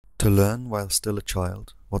To learn while still a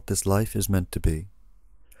child what this life is meant to be,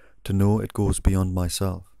 to know it goes beyond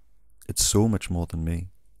myself, it's so much more than me.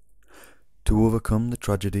 To overcome the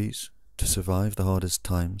tragedies, to survive the hardest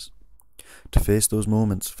times, to face those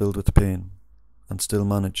moments filled with pain, and still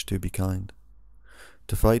manage to be kind.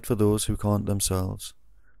 To fight for those who can't themselves,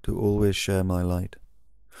 to always share my light.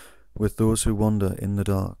 With those who wander in the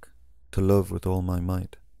dark, to love with all my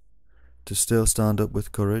might. To still stand up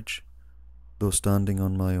with courage, though standing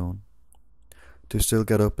on my own. To still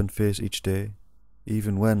get up and face each day,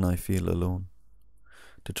 even when I feel alone.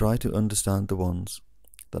 To try to understand the ones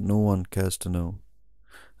that no one cares to know,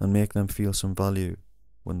 and make them feel some value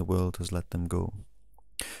when the world has let them go.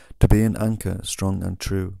 To be an anchor strong and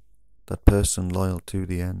true, that person loyal to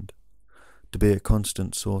the end. To be a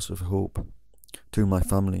constant source of hope to my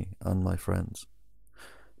family and my friends.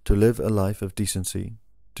 To live a life of decency,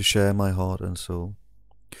 to share my heart and soul.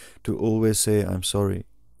 To always say I'm sorry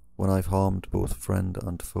when I've harmed both friend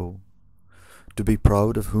and foe. To be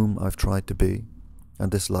proud of whom I've tried to be,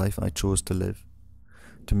 and this life I chose to live.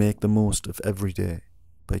 To make the most of every day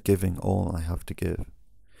by giving all I have to give.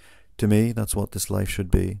 To me, that's what this life should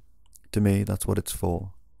be. To me, that's what it's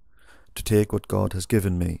for. To take what God has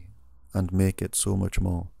given me and make it so much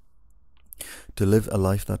more. To live a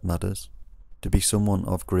life that matters. To be someone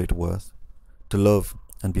of great worth. To love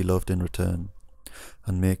and be loved in return,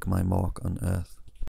 and make my mark on earth.